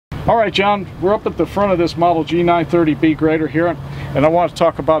All right, John, we're up at the front of this model G930B grader here, and I want to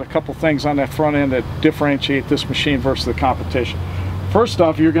talk about a couple things on that front end that differentiate this machine versus the competition. First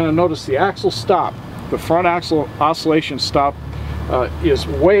off, you're going to notice the axle stop. The front axle oscillation stop is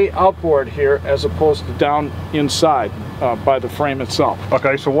way outboard here as opposed to down inside by the frame itself.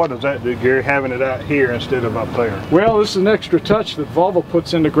 Okay, so what does that do, Gary, having it out here instead of up there? Well, this is an extra touch that Volvo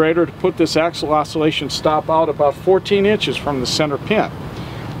puts in the grader to put this axle oscillation stop out about 14 inches from the center pin.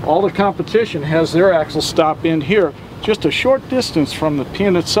 All the competition has their axle stop in here just a short distance from the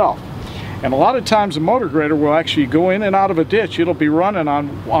pin itself. And a lot of times a motor grader will actually go in and out of a ditch. It'll be running on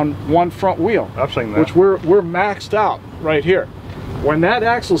one front wheel. I've seen that. Which we're maxed out right here. When that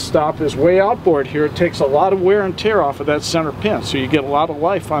axle stop is way outboard here, it takes a lot of wear and tear off of that center pin. So you get a lot of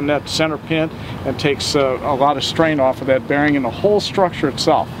life on that center pin and takes a lot of strain off of that bearing and the whole structure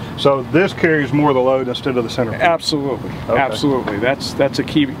itself. So this carries more of the load instead of the center pin? Absolutely, okay. Absolutely. That's a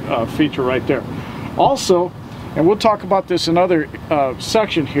key feature right there. Also, and we'll talk about this in another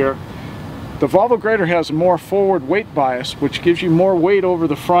section here, the Volvo grader has a more forward weight bias, which gives you more weight over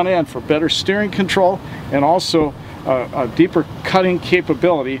the front end for better steering control and also a deeper cutting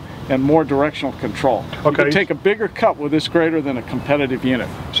capability and more directional control. Okay. You can take a bigger cut with this grader than a competitive unit.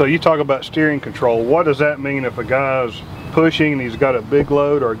 So you talk about steering control. What does that mean if a guy's pushing and he's got a big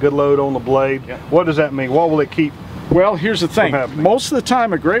load or a good load on the blade? Yeah. What does that mean? What will it keep? Well, here's the thing. Most of the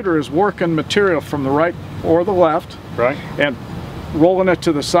time a grader is working material from the right or the left, right, and rolling it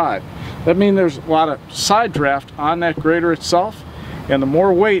to the side. That means there's a lot of side draft on that grader itself, and the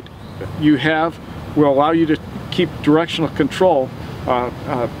more weight you have will allow you to keep directional control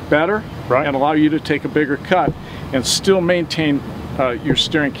better, right, and allow you to take a bigger cut and still maintain your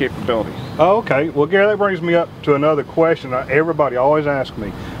steering capability. Oh, okay. Well, Gary, that brings me up to another question. Everybody always asks me,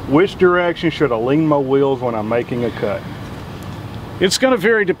 which direction should I lean my wheels when I'm making a cut? It's going to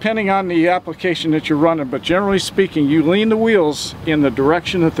vary depending on the application that you're running, but generally speaking, you lean the wheels in the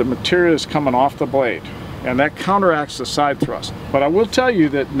direction that the material is coming off the blade, and that counteracts the side thrust. But I will tell you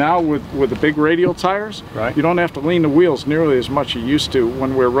that now with the big radial tires, right, you don't have to lean the wheels nearly as much as you used to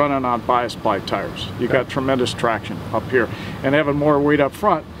when we're running on bias ply tires. You got tremendous traction up here, and having more weight up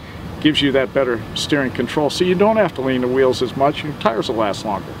front gives you that better steering control, so you don't have to lean the wheels as much. Your tires will last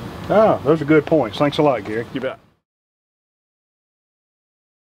longer. Oh, those are good points. Thanks a lot, Gary. You bet.